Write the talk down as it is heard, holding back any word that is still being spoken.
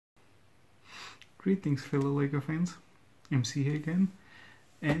Greetings fellow Lego fans, MC here again,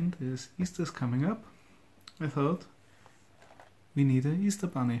 and as Easter's coming up, I thought we need an Easter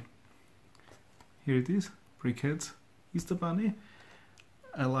bunny. Here it is, Brickheadz Easter bunny.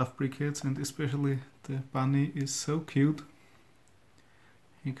 I love Brickheadz and especially the bunny is so cute.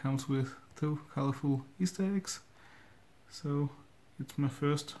 He comes with 2 colorful Easter eggs, so it's my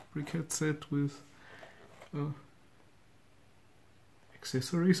first Brickheadz set with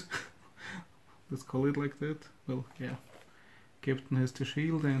accessories. Let's call it like that. Well, yeah. Captain has the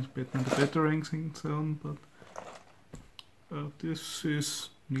shield and Batman the Batarangs and so on, but this is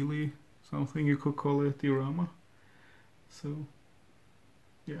nearly something you could call a diorama. So,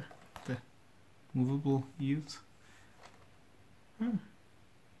 yeah, the movable ears.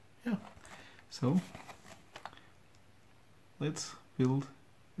 Yeah. So, let's build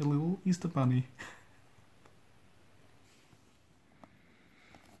a little Easter bunny.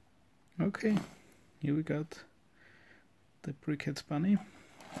 Okay. Here we got the Brickheadz bunny,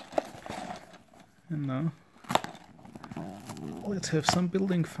 and now let's have some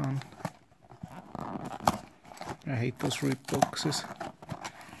building fun. I hate those rip boxes.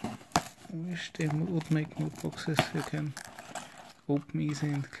 I wish they would make more boxes you can open easy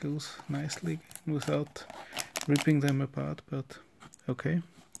and close nicely without ripping them apart, but okay.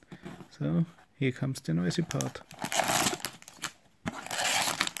 So here comes the noisy part.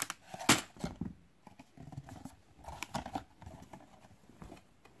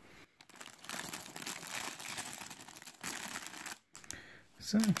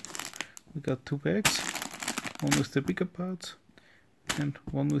 So, we got 2 bags, one with the bigger parts and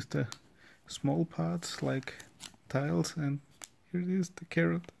one with the small parts like tiles, and here it is, the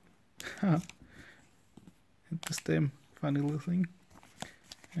carrot and the stem, funny little thing,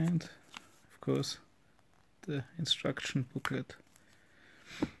 and of course the instruction booklet.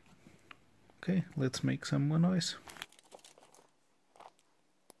 Okay, let's make some more noise.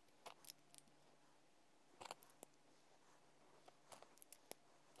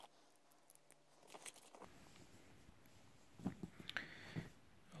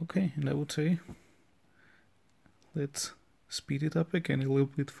 Okay, and I would say let's speed it up again a little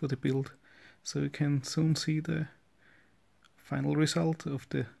bit for the build, so you can soon see the final result of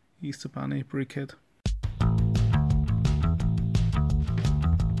the Easter Bunny brickhead.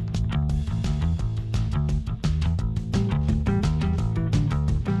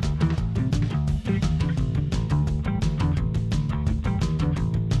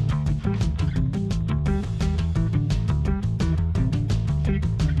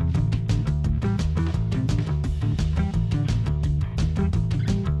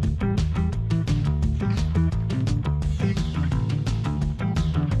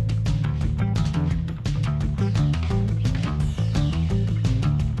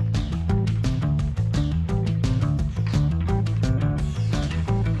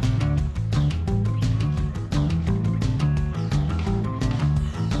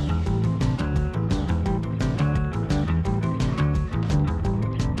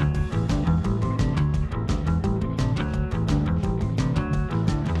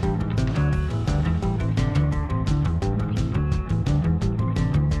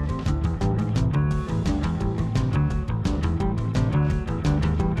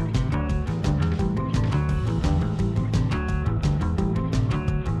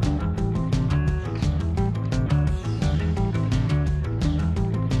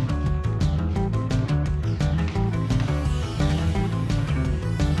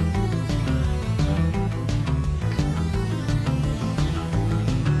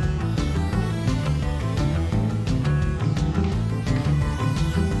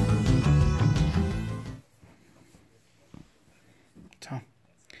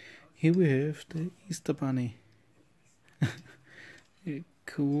 Here we have the Easter Bunny. A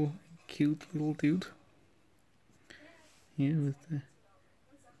cool, cute little dude. Here with the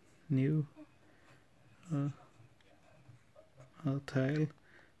new tile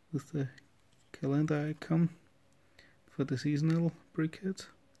with the calendar icon for the seasonal brickheads.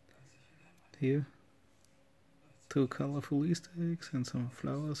 Here 2 colorful Easter eggs and some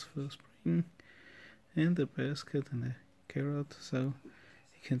flowers for spring, and a basket and a carrot, so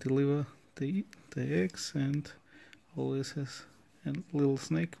he can deliver the eggs and always has a little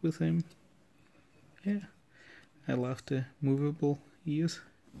snack with him. Yeah, I love the movable ears.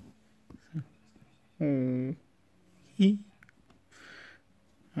 So,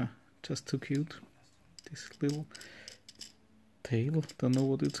 just too cute. This little tail, don't know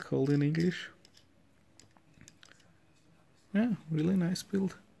what it's called in English. Yeah, really nice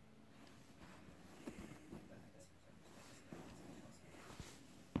build.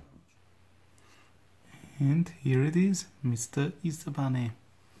 And here it is, Mr. Easter Bunny.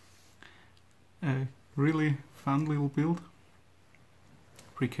 A really fun little build.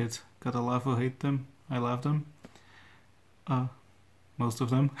 Brickheadz, gotta love or hate them, I love them. Most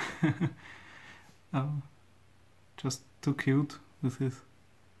of them. Just too cute with his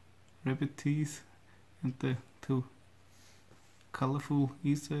rabbit teeth and the two colorful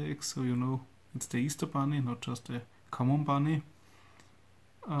Easter eggs, so you know it's the Easter Bunny, not just a common bunny.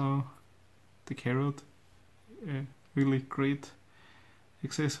 The carrot, a really great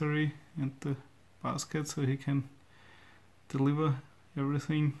accessory, and the basket so he can deliver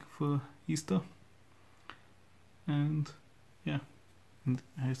everything for Easter. And yeah, and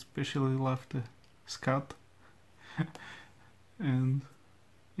I especially love the scut. And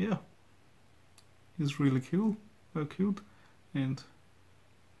yeah, he's really cool, cute and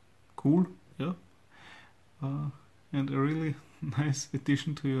cool, yeah. And a really nice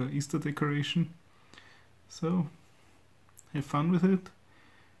addition to your Easter decoration. So have fun with it,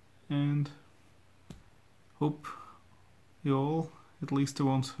 and hope you all, at least the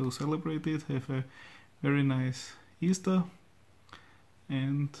ones who celebrate it, have a very nice Easter,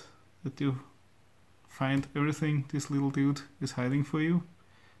 and that you find everything this little dude is hiding for you.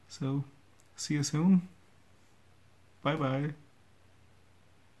 So see you soon. Bye bye.